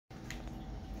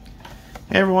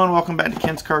Hey everyone, welcome back to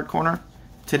Ken's Card Corner.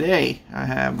 Today I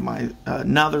have my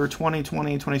another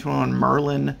 2020-2021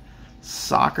 Merlin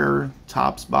Soccer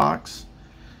Topps box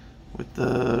with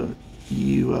the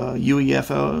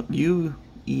UEFA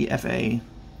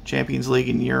Champions League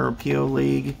and European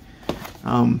League.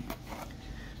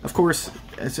 Of course,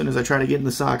 as soon as I try to get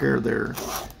into soccer, there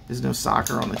is no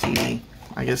soccer on the TV.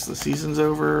 I guess the season's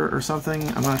over or something.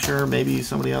 I'm not sure. Maybe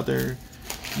somebody out there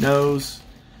knows.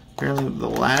 Apparently the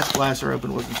last blaster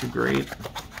open wasn't too great.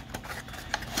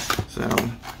 So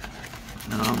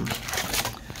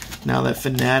now that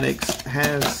Fanatics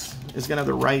is gonna have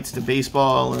the rights to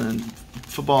baseball and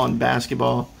football and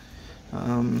basketball,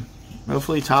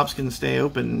 hopefully Topps can stay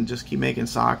open and just keep making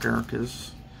soccer,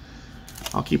 because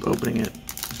I'll keep opening it.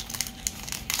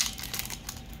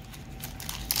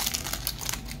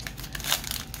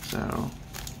 So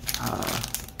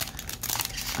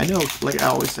I know, like I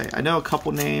always say, I know a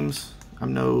couple names.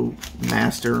 I'm no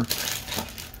master,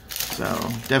 so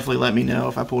definitely let me know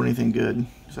if I pull anything good.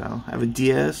 So I have a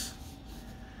Diaz,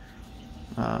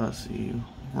 let's see,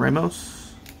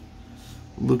 Ramos,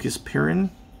 Lucas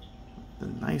Piran, the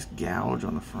nice gouge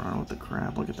on the front. What the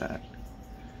crap? Look at that.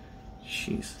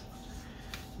 Jeez.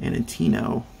 And a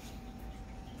Tino.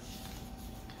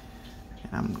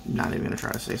 And I'm not even gonna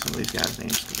try to say some of these guys'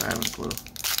 names because I haven't a clue.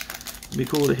 It'd be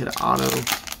cool to hit an auto.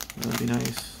 That would be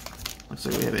nice. Looks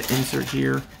like we have an insert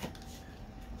here.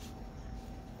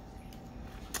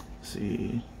 Let's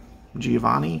see,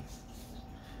 Giovanni,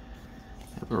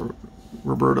 have a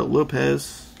Roberto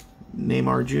Lopez,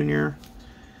 Neymar Jr.,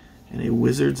 and a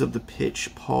Wizards of the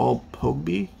Pitch Paul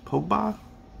Pogba. I'm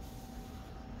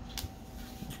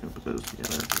just gonna put those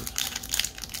together.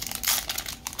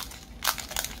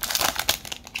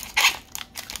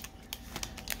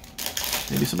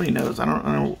 Maybe somebody knows. I don't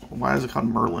know why is it called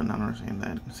Merlin. I don't understand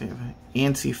that. Let's see,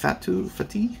 Ansi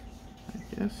Fati, I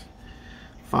guess.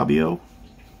 Fabio,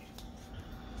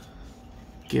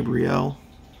 Gabriel,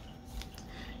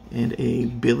 and a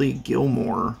Billy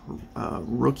Gilmore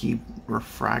rookie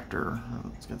refractor.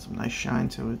 It's got some nice shine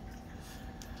to it.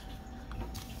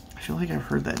 I feel like I've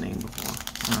heard that name before.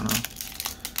 I don't know.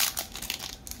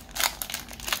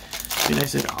 Maybe I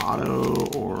said auto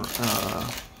or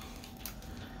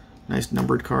nice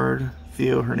numbered card.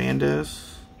 Theo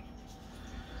Hernandez.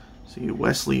 See,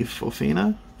 Wesley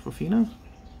Fofana.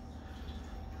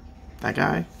 That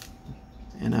guy.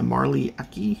 And a Marley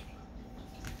Ake.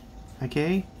 I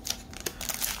don't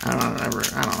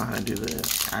know how to do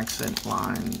the accent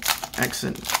line.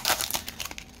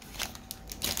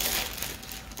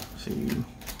 See,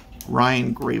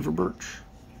 Ryan Graverbirch.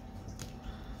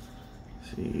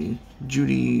 See,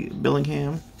 Judy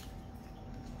Bellingham.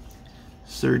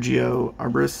 Sergio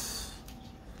Arbris,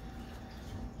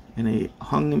 and a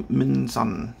Hung Min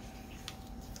Son.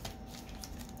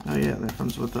 Oh yeah, that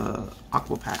comes with a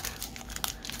Aqua Pack.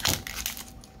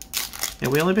 Yeah,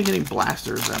 we only been getting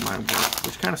blasters at my work,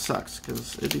 which kind of sucks,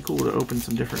 because it'd be cool to open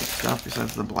some different stuff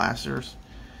besides the blasters.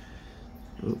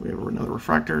 We have another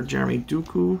refractor, Jeremy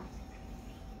Duku.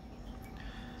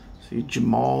 See,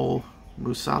 Jamal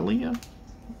Musalia.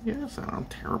 Yes, I'm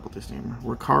terrible at this name.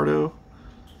 Ricardo.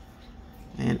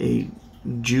 And a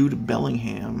Jude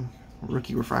Bellingham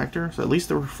rookie refractor. So at least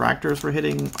the refractors we're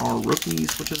hitting are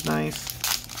rookies, which is nice.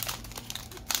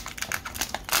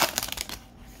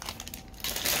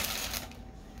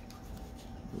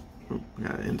 Ooh, we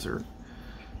got to insert.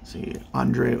 Let's see,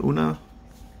 Andre Una,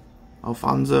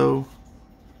 Alfonso,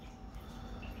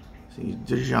 see,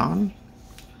 Dejan,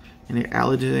 and a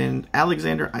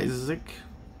Alexander Isaac,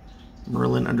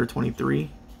 Merlin under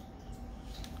 23.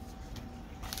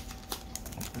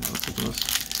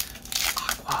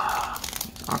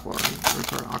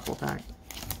 Aqua Pack.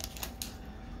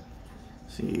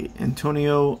 See,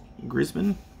 Antonio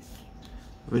Griezmann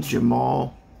with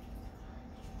Jamal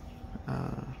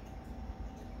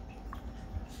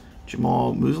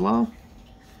Musiala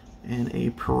and a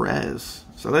Perez.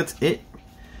 So that's it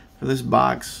for this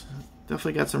box.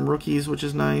 Definitely got some rookies, which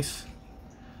is nice.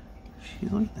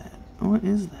 Jeez, look at that. What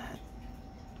is that?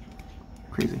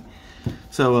 Crazy.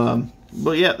 So,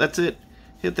 but yeah, that's it.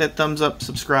 Hit that thumbs up,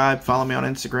 subscribe, follow me on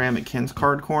Instagram at Ken's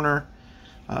Card Corner.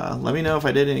 Let me know if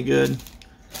I did any good.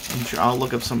 I'm sure I'll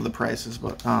look up some of the prices,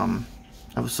 but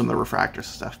of some of the refractor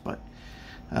stuff. But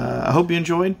I hope you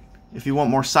enjoyed. If you want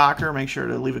more soccer, make sure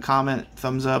to leave a comment,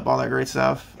 thumbs up, all that great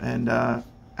stuff, and have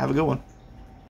a good one.